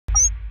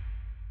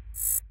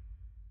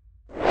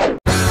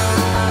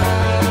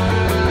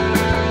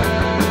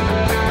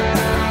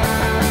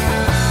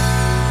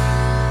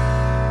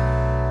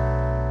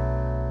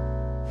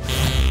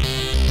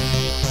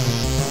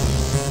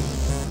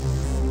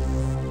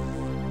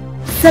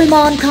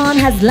Salman Khan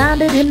has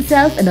landed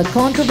himself in a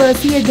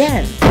controversy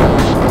again.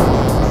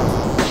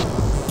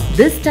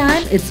 This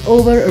time it's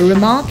over a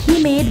remark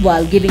he made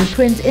while giving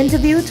print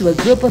interview to a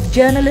group of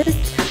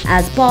journalists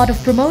as part of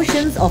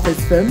promotions of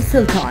his film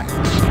Sultan.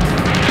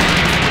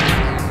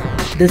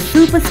 The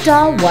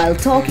superstar, while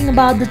talking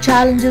about the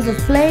challenges of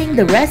playing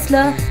the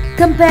wrestler,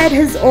 compared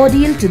his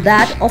ordeal to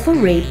that of a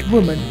raped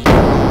woman.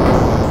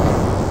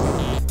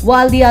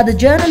 While the other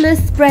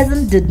journalists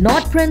present did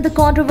not print the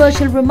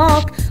controversial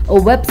remark, a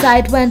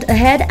website went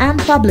ahead and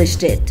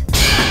published it.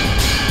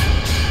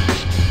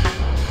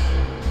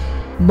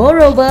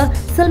 Moreover,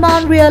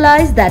 Salman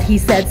realized that he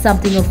said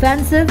something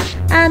offensive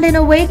and in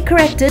a way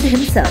corrected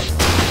himself.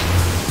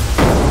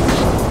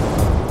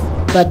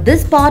 But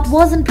this part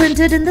wasn't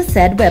printed in the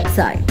said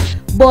website.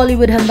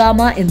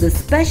 BollywoodHungama in this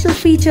special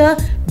feature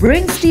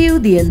brings to you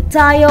the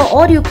entire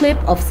audio clip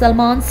of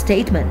Salman's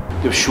statement.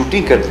 जब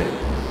shooting करते हैं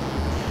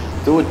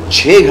तो वो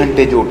 6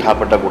 घंटे जो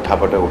उठापटक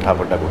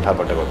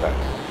होता है,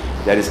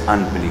 that is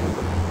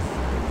unbelievable.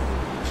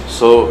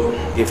 So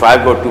if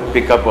I've got to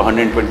pick up a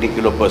 120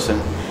 kilo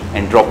person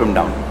and drop him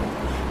down,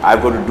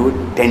 I've got to do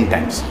it 10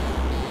 times.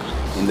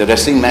 In the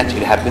wrestling match,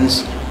 it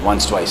happens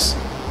once, twice.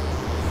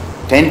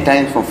 10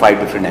 times from 5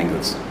 different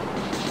angles.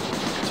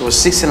 So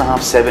 6.5,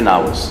 7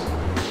 hours.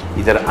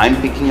 Either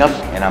I'm picking up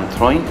and I'm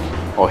throwing,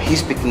 or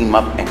he's picking him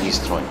up and he's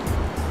throwing.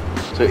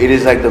 So it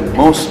is like the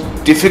most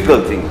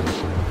difficult thing.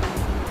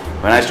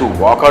 When I used to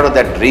walk out of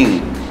that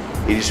ring,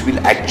 it used to be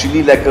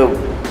actually like a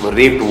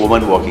raped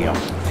woman walking out.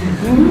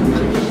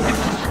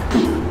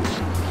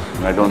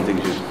 I don't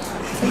think she's...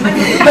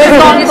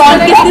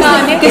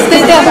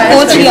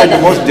 the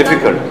most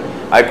difficult.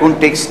 I couldn't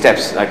take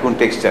steps.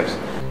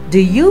 Do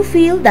you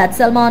feel that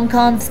Salman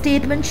Khan's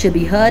statement should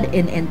be heard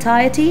in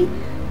entirety?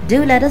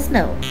 Do let us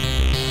know.